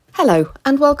Hello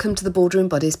and welcome to the Boardroom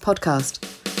Buddies podcast.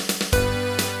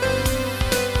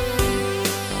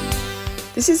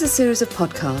 This is a series of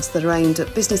podcasts that are aimed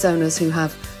at business owners who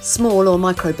have small or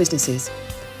micro businesses.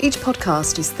 Each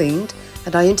podcast is themed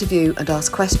and I interview and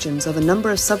ask questions of a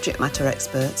number of subject matter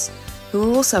experts who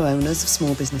are also owners of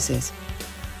small businesses.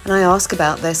 And I ask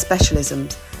about their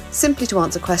specialisms simply to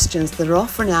answer questions that are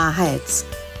often in our heads,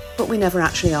 but we never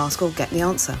actually ask or get the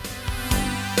answer.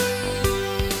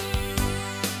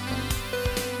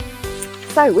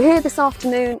 So we're here this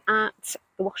afternoon at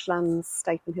the Washlands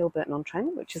Stapen Hill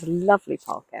Burton-on-Trent, which is a lovely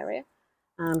park area,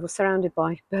 and we're surrounded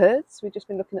by birds. We've just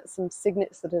been looking at some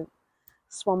cygnets that have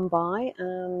swum by,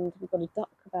 and we've got a duck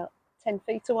about 10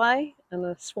 feet away and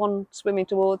a swan swimming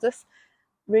towards us.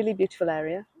 Really beautiful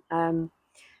area.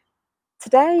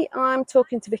 Today I'm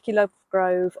talking to Vicki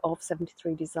Lovegrove of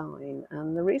 73 Design,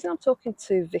 and the reason I'm talking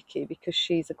to Vicki, because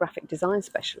she's a graphic design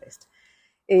specialist,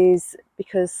 is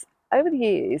because over the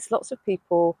years, lots of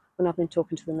people, when I've been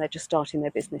talking to them, they're just starting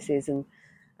their businesses, and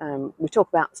we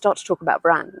start to talk about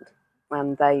brand,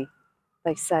 and they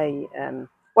say,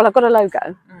 "Well, I've got a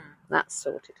logo, that's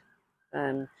sorted."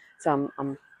 So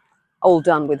I'm all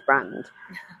done with brand,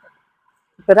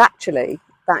 but actually,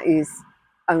 that is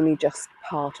only just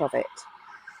part of it.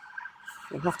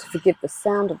 You'll have to forgive the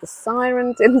sound of the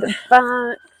sirens in the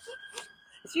back.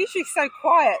 It's usually so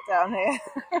quiet down here.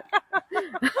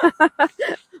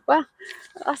 Well,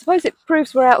 I suppose it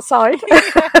proves we're outside.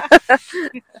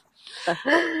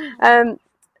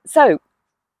 So,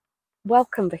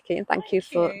 welcome, Vicki, and thank you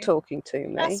for talking to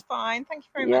me. That's fine. Thank you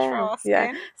very much for asking.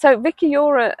 Yeah. So, Vicki,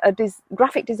 you're a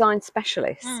graphic design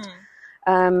specialist.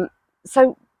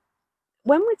 So,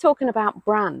 when we're talking about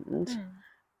brand,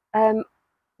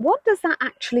 what does that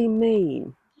actually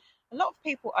mean? A lot of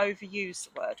people overuse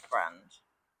the word brand,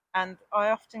 and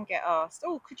I often get asked,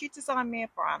 "Oh, could you design me a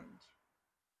brand?"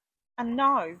 And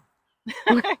no,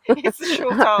 it's the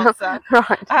short answer.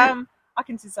 Right. I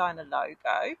can design a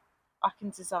logo. I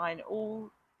can design all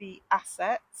the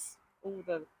assets, all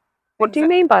the. What do you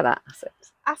mean by that,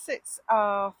 assets? Assets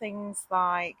are things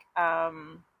like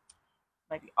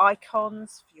maybe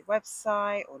icons for your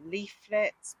website, or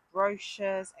leaflets,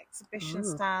 brochures, exhibition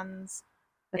stands,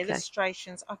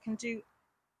 illustrations. I can do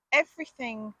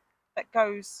everything that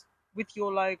goes with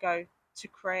your logo to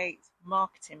create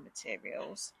marketing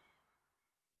materials.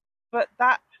 But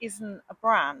that isn't a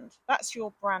brand. That's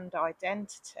your brand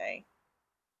identity.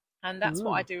 And that's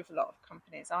what I do with a lot of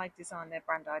companies. I design their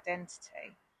brand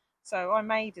identity. So I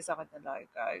may design the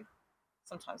logo.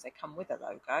 Sometimes they come with a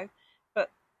logo.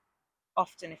 But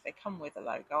often if they come with a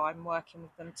logo, I'm working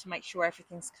with them to make sure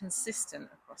everything's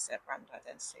consistent across their brand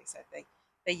identity. So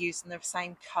they're using the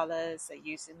same colours, they're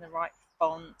using the right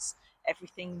fonts.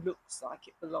 Everything looks like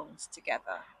it belongs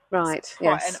together. Right. It's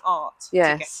quite an art to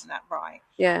getting that right.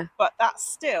 Yeah. But that's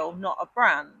still not a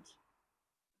brand.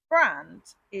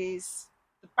 Brand is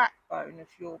the backbone of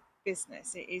your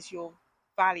business. It is your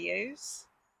values.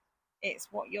 It's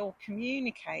what you're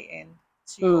communicating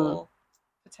to your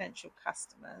potential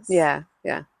customers. Yeah.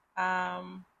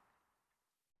 And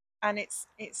it's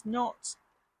not.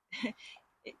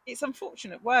 It's an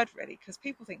unfortunate word, really, because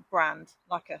people think brand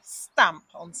like a stamp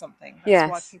on something.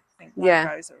 That's why people think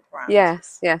logos are a brand.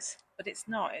 Yes. But it's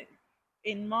not.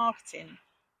 In marketing,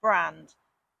 brand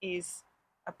is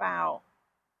about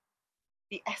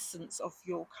the essence of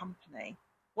your company,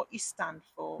 what you stand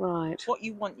for, what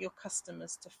you want your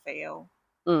customers to feel,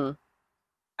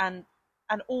 and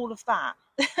all of that.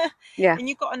 And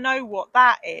you've got to know what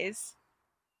that is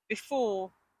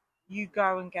before you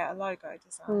go and get a logo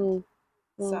designed.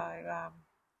 So,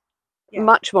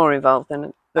 much more involved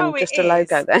than just a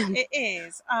logo. Then it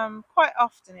is. Quite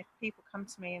often, if people come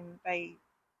to me and they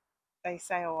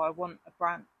say, "Oh, I want a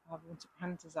brand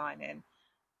designing,"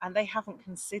 and they haven't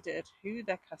considered who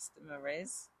their customer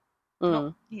is,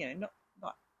 not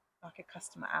like a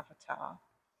customer avatar.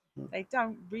 They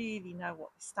don't really know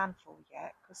what they stand for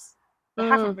yet because they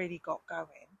haven't really got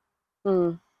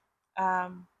going.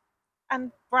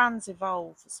 And brands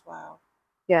evolve as well.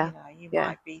 Yeah. You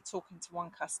might be talking to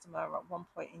one customer at one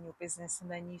point in your business, and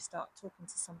then you start talking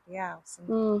to somebody else,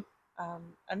 and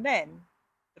then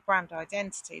the brand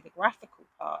identity, the graphical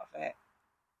part of it,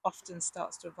 often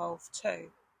starts to evolve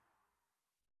too.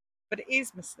 But it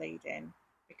is misleading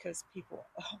because people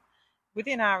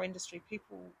within our industry,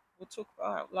 people will talk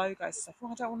about logos and stuff.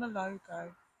 "Oh, I don't want a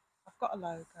logo. I've got a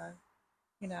logo,"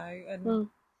 and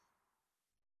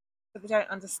but they don't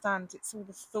understand it's all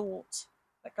the thought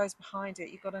that goes behind it.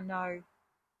 You've got to know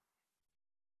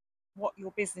what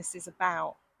your business is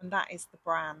about, and that is the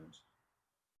brand.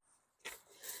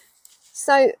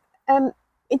 So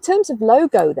in terms of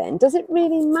logo then, does it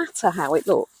really matter how it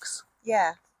looks?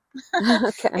 Yeah,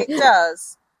 Okay. it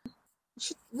does. You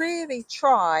should really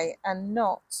try and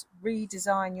not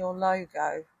redesign your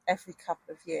logo every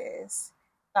couple of years.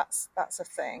 That's a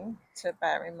thing to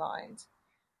bear in mind.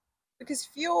 Because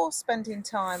if you're spending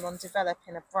time on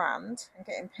developing a brand and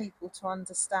getting people to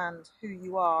understand who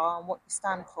you are and what you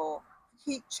stand for, if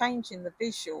you keep changing the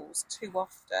visuals too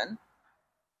often,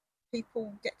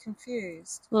 people get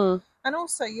confused. And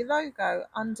also, your logo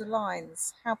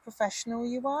underlines how professional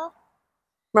you are.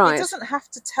 Right. It doesn't have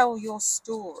to tell your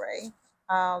story,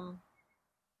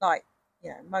 like,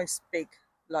 most big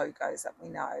logos that we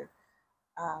know.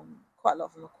 Quite a lot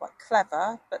of them are quite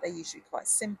clever, but they're usually quite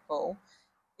simple.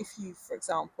 If you, for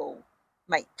example,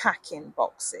 make packing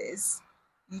boxes,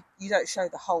 you don't show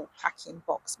the whole packing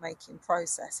box making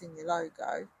process in your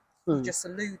logo. You just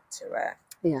allude to it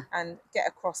and get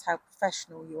across how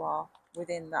professional you are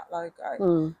within that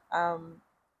logo.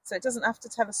 So it doesn't have to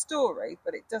tell a story,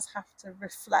 but it does have to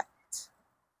reflect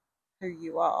who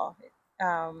you are,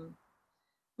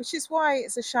 which is why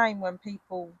it's a shame when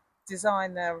people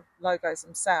design their logos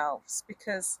themselves,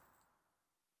 because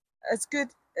as good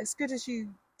as you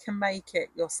can make it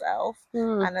yourself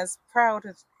and as proud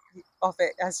of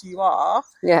it as you are,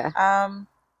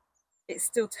 it's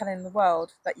still telling the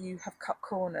world that you have cut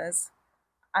corners,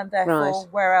 and therefore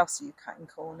where else are you cutting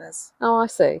corners? Oh, I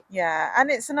see. Yeah, and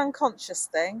it's an unconscious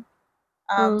thing.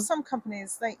 Some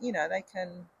companies, they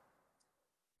can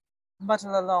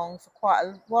muddle along for quite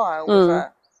a while with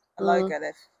a logo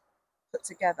they've put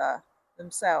together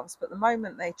themselves, but the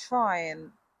moment they try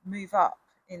and move up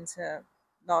into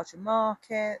larger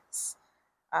markets,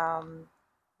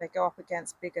 they go up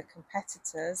against bigger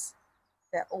competitors,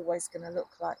 they're always going to look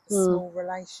like the small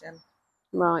relation,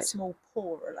 small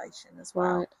poor relation as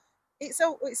well. Right. It's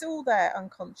all there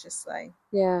unconsciously.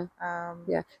 Yeah.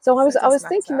 So I was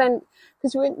thinking then,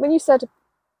 because when you said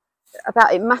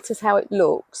about it matters how it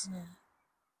looks,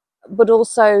 but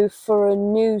also for a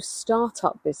new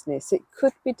startup business, it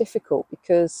could be difficult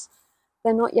because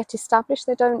they're not yet established.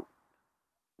 They don't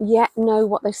yet know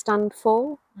what they stand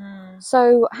for.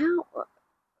 So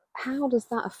how does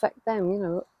that affect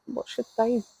them? What should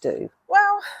they do?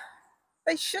 Well,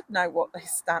 they should know what they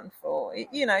stand for.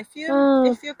 If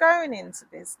you're going into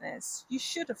business, you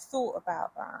should have thought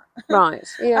about that. Right.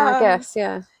 Yeah, I guess.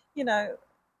 Yeah.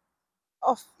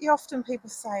 Often people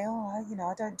say, "Oh,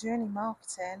 I don't do any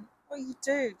marketing." Well, you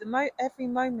do. Every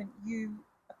moment you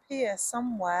appear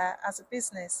somewhere as a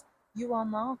business, you are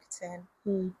marketing.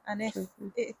 And if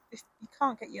you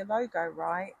can't get your logo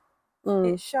right,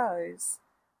 it shows.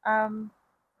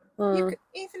 Even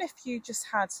if you just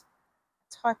had a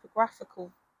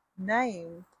typographical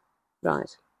name,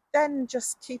 right, then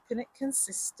just keeping it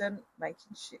consistent,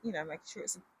 making sure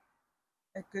it's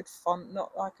a good font,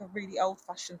 not like a really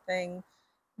old-fashioned thing,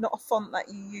 not a font that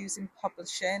you use in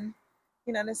publishing.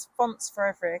 There's fonts for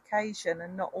every occasion,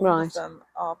 and not all of them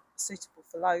are suitable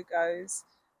for logos.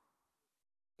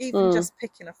 Even just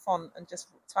picking a font and just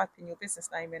typing your business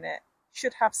name in it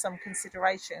should have some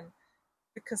consideration,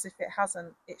 because if it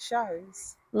hasn't, it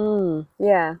shows.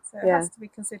 Yeah. So it has to be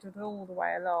considered all the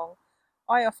way along.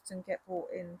 I often get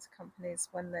brought into companies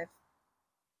when they've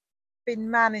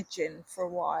been managing for a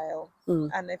while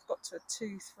and they've got to a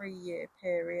 2-3 year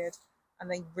period, and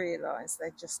they realise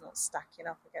they're just not stacking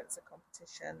up against the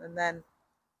competition, and then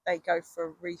they go for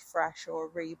a refresh or a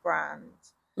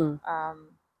rebrand,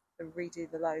 to redo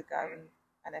the logo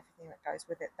and everything that goes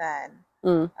with it then.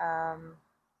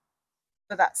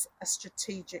 But that's a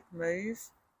strategic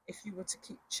move. If you were to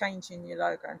keep changing your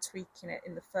logo and tweaking it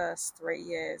in the first 3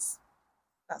 years,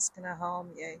 that's going to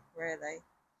harm you, really.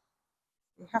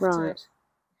 You have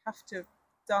to have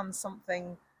done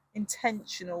something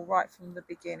intentional right from the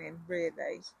beginning,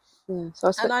 really. Yeah.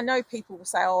 And I know people will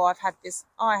say, "Oh, I've had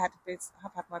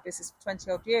my business for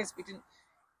 20 odd years."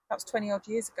 That was 20 odd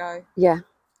years ago. Yeah.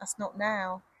 That's not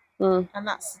now. And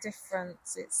that's the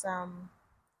difference. It's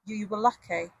you were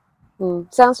lucky.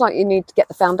 Sounds like you need to get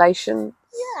the foundation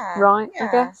right. Yeah,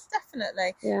 I guess.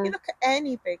 Definitely. Yeah. You look at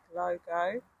any big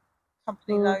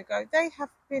company logo, they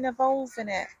have been evolving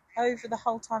it over the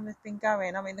whole time they've been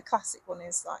going. I mean, the classic one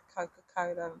is like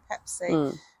Coca-Cola and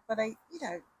Pepsi, but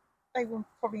they were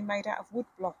probably made out of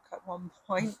woodblock at one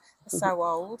point. They're so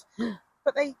old,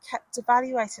 but they kept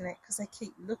evaluating it because they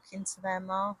keep looking to their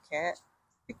market,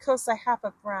 because they have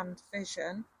a brand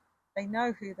vision. They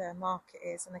know who their market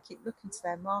is, and they keep looking to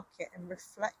their market and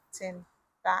reflecting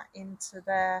that into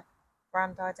their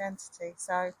brand identity.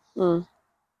 So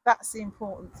that's the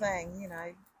important thing.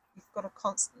 You've got to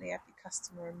constantly have your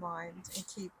customer in mind and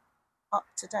keep up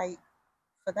to date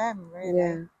for them, Yeah,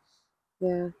 really.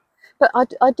 yeah. But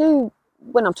I do,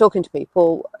 when I'm talking to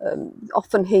people,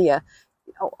 often hear,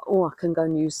 oh, I can go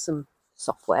and use some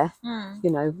software,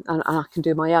 Mm, and I can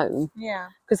do my own. yeah.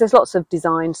 Because there's lots of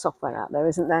design software out there,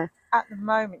 isn't there? At the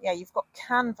moment, yeah, you've got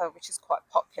Canva, which is quite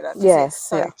popular because it's Yes,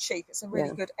 so yeah, cheap. It's a really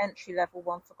yeah. good entry level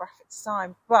one for graphic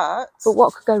design. But But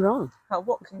what could go wrong?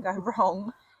 what can go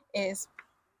wrong is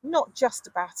not just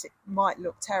about it might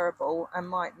look terrible and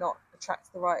might not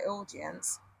attract the right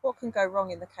audience. What can go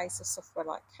wrong in the case of software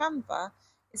like Canva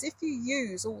is if you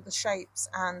use all the shapes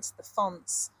and the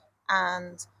fonts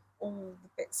and all the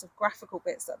bits of graphical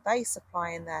bits that they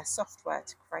supply in their software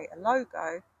to create a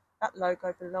logo, that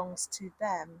logo belongs to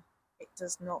them. It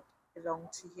does not belong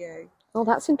to you. Oh,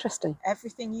 that's interesting.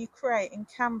 Everything you create in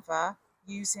Canva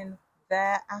using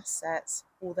their assets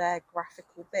or their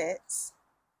graphical bits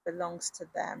belongs to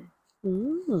them.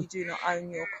 Mm. You do not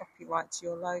own your copyright to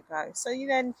your logo. So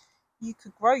you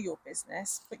could grow your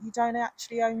business, but you don't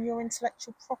actually own your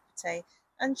intellectual property.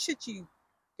 And should you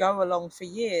go along for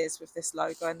years with this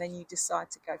logo and then you decide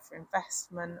to go for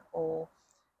investment or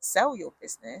sell your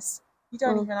business, you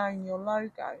don't even own your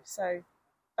logo. So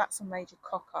that's a major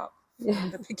cock up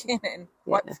from the beginning,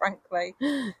 quite Yeah. frankly.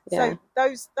 Yeah. So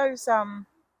those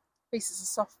pieces of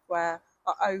software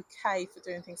are okay for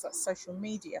doing things like social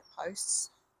media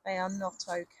posts. They are not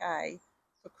okay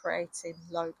for creating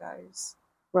logos.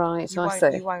 Right, You I won't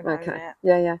see. you won't own Okay.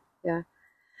 it. Yeah.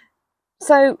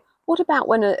 So what about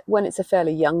when it's a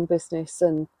fairly young business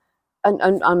and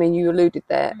I mean, you alluded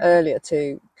there earlier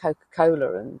to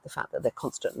Coca-Cola and the fact that they're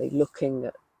constantly looking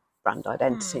at brand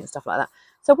identity and stuff like that.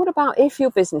 So what about if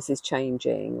your business is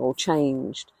changing or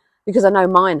changed? Because I know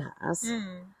mine has,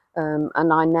 and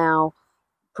I now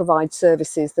provide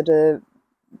services that are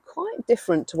quite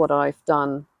different to what I've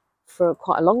done for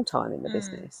quite a long time in the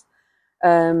business.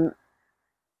 Um,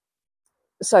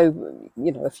 so,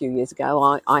 a few years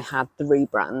ago, I had the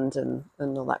rebrand and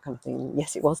all that kind of thing.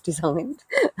 Yes, it was designed.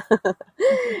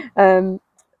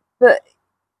 But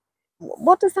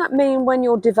what does that mean when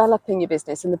you're developing your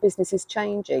business and the business is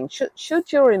changing?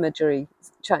 Should your imagery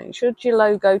change? Should your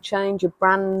logo change? Your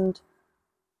brand?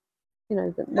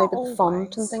 Not Maybe the font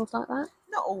and always. things like that.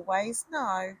 Not always,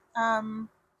 no. And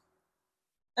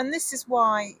this is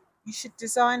why you should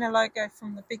design a logo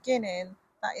from the beginning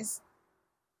that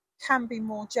can be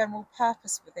more general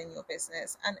purpose within your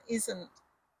business and isn't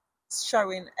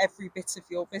showing every bit of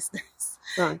your business.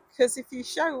 Right. Because if you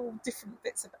show all different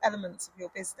bits of elements of your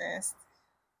business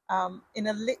in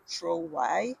a literal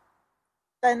way,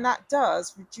 then that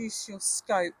does reduce your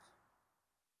scope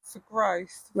for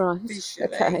growth Right.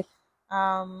 visually. Okay.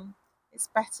 It's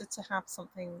better to have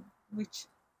something which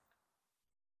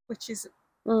is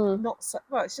not so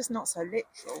well. It's just not so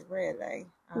literal, really.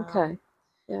 Okay.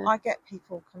 Yeah. I get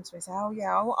people come to me and say, "Oh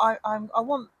yeah, I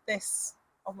want this.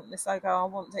 I want this logo. I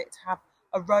want it to have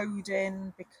a road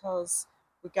in because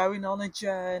we're going on a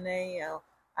journey,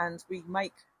 and we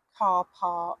make car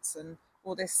parts and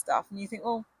all this stuff." And you think,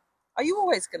 "Well, are you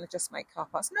always going to just make car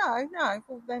parts?" No.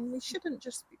 Well, then we shouldn't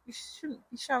be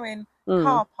showing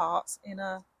car parts in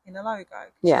a logo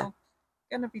because you're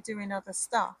going to be doing other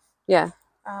stuff. Yeah.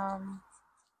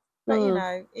 But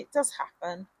it does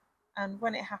happen, and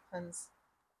when it happens,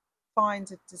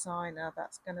 find a designer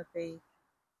that's going to be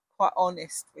quite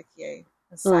honest with you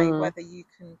and say whether you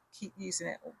can keep using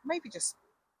it or maybe just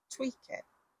tweak it.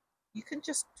 You can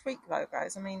just tweak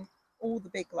logos. I mean, all the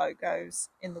big logos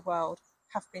in the world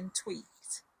have been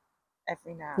tweaked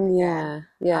every now and again.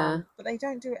 Yeah. But they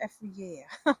don't do it every year.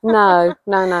 No.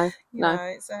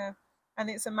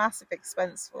 It's a massive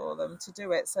expense for them to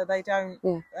do it, so they don't.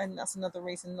 Yeah. And that's another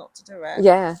reason not to do it.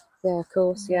 Yeah. Of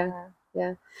course. Yeah.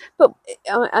 But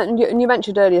and you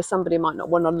mentioned earlier somebody might not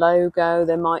want a logo.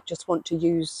 They might just want to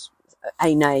use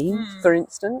a name, for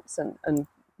instance, and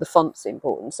the font's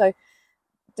important. So,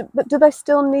 but do they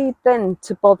still need then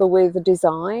to bother with a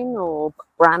design or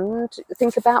brand?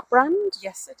 Think about brand?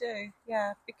 Yes, I do.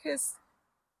 Yeah, because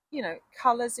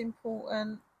colour's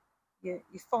important. Your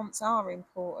fonts are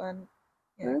important.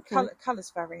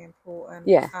 Colour's very important.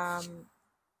 Yeah.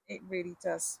 It really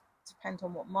does depend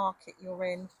on what market you're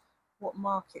in, what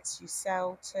markets you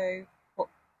sell to, what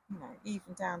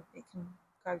even down it can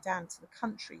go down to the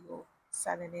country you're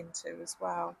selling into as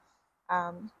well.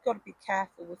 You've got to be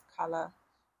careful with colour.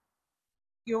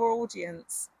 Your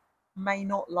audience may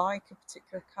not like a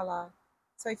particular colour,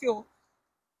 so if you're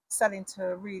selling to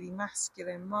a really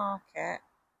masculine market,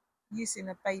 using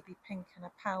a baby pink and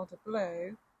a powder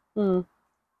blue,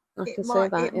 it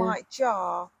might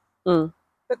jar.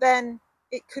 But then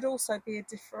it could also be a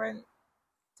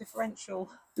differential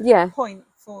point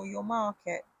for your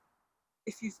market.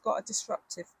 if you've got a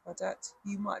disruptive product,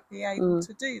 you might be able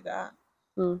to do that.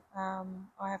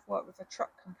 I have worked with a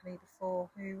truck company before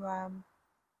who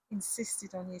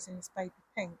insisted on using this baby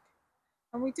pink,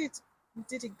 and we did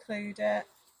include it,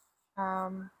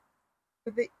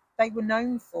 but they were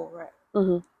known for it,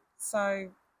 so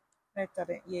they'd done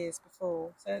it years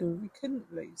before, so we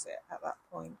couldn't lose it at that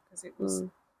point because it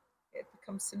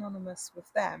becomes synonymous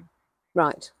with them.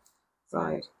 Right. So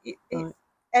right.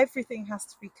 Everything has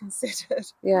to be considered.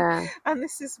 Yeah. And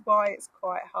this is why it's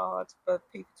quite hard for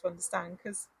people to understand,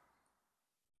 because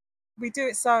we do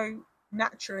it so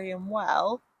naturally and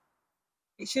well,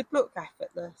 it should look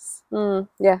effortless.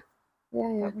 Yeah.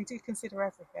 But we do consider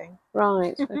everything.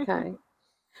 Right, okay.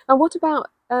 And what about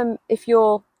if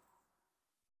you're,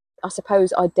 I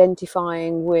suppose,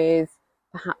 identifying with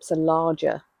perhaps a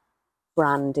larger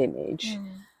brand image?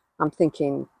 I'm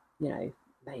thinking,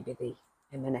 maybe the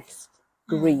M&S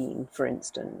green, for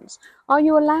instance. Are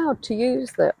you allowed to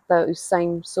use those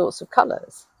same sorts of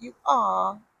colours? You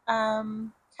are.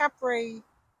 Cadbury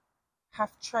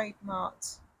have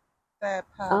trademarked their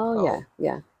purple. Oh,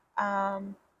 yeah.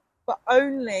 But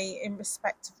only in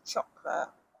respect of chocolate.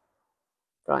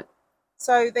 Right.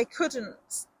 So they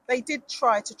did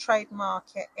try to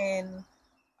trademark it in,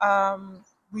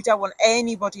 we don't want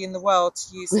anybody in the world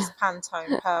to use this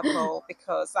Pantone purple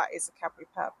because that is a Cadbury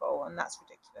purple, and that's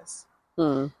ridiculous.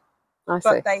 I see.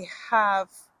 But they have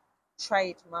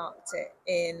trademarked it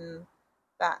in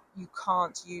that you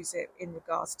can't use it in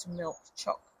regards to milk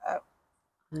chocolate.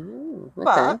 Okay.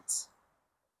 But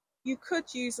you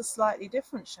could use a slightly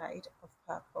different shade of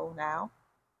purple now.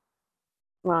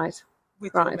 Right.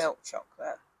 With your milk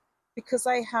chocolate, because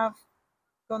they have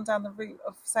gone down the route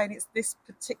of saying it's this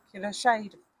particular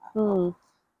shade of purple.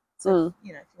 So, if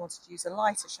you wanted to use a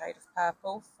lighter shade of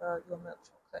purple for your milk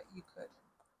chocolate, you could.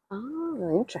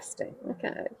 Oh, interesting.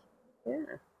 Okay.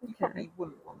 Yeah. Okay.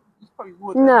 You probably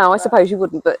wouldn't. No, I suppose you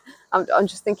wouldn't, but I'm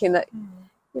just thinking that,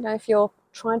 if you're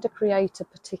trying to create a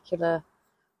particular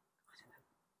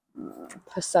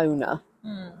persona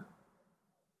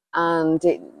and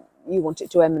you want it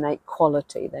to emanate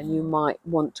quality, then you might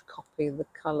want to copy the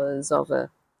colours of a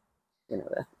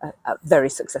very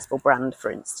successful brand,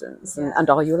 for instance. And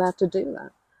are you allowed to do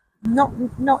that? Not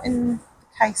in the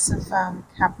case of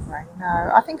Cadbury,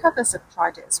 no. I think others have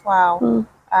tried it as well.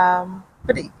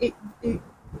 But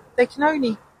they can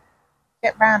only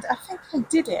get round. I think they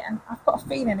did it, and I've got a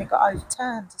feeling it got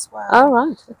overturned as well. Oh,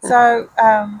 right. Okay. So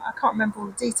I can't remember all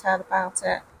the detail about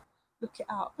it. Look it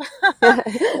up.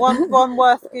 one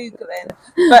worth Googling.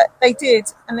 But they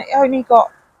did, and I'm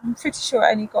pretty sure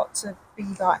it only got to be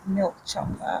like milk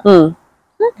chocolate.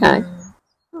 Okay.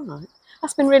 All right.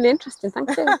 That's been really interesting.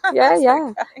 Thank you.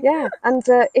 Yeah. And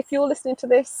if you're listening to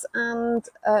this and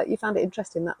you found it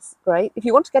interesting, that's great. If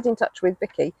you want to get in touch with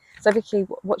Vicki, so Vicki,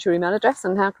 what's your email address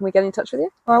and how can we get in touch with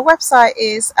you? Our website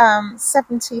is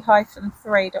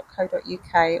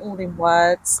 70-3.co.uk, all in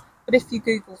words. But if you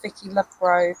Google Vicki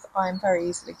Lovegrove, I'm very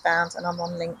easily found, and I'm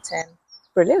on LinkedIn.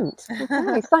 Brilliant.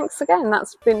 Okay. Thanks again.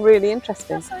 That's been really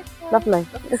interesting. That's okay. Lovely.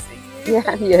 Love to see you.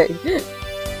 Yeah, you.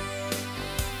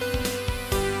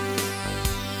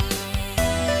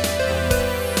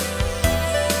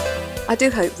 I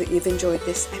do hope that you've enjoyed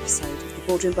this episode of the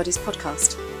Boardroom Buddies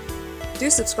podcast.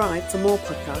 Do subscribe for more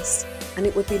podcasts, and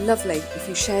it would be lovely if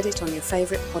you shared it on your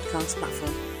favourite podcast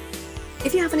platform.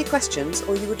 If you have any questions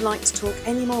or you would like to talk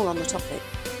any more on the topic,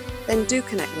 then do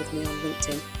connect with me on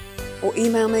LinkedIn or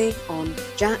email me on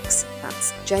jax,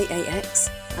 that's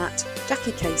JAX,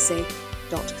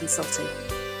 @jackiecasey.consulting.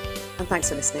 And thanks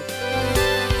for listening.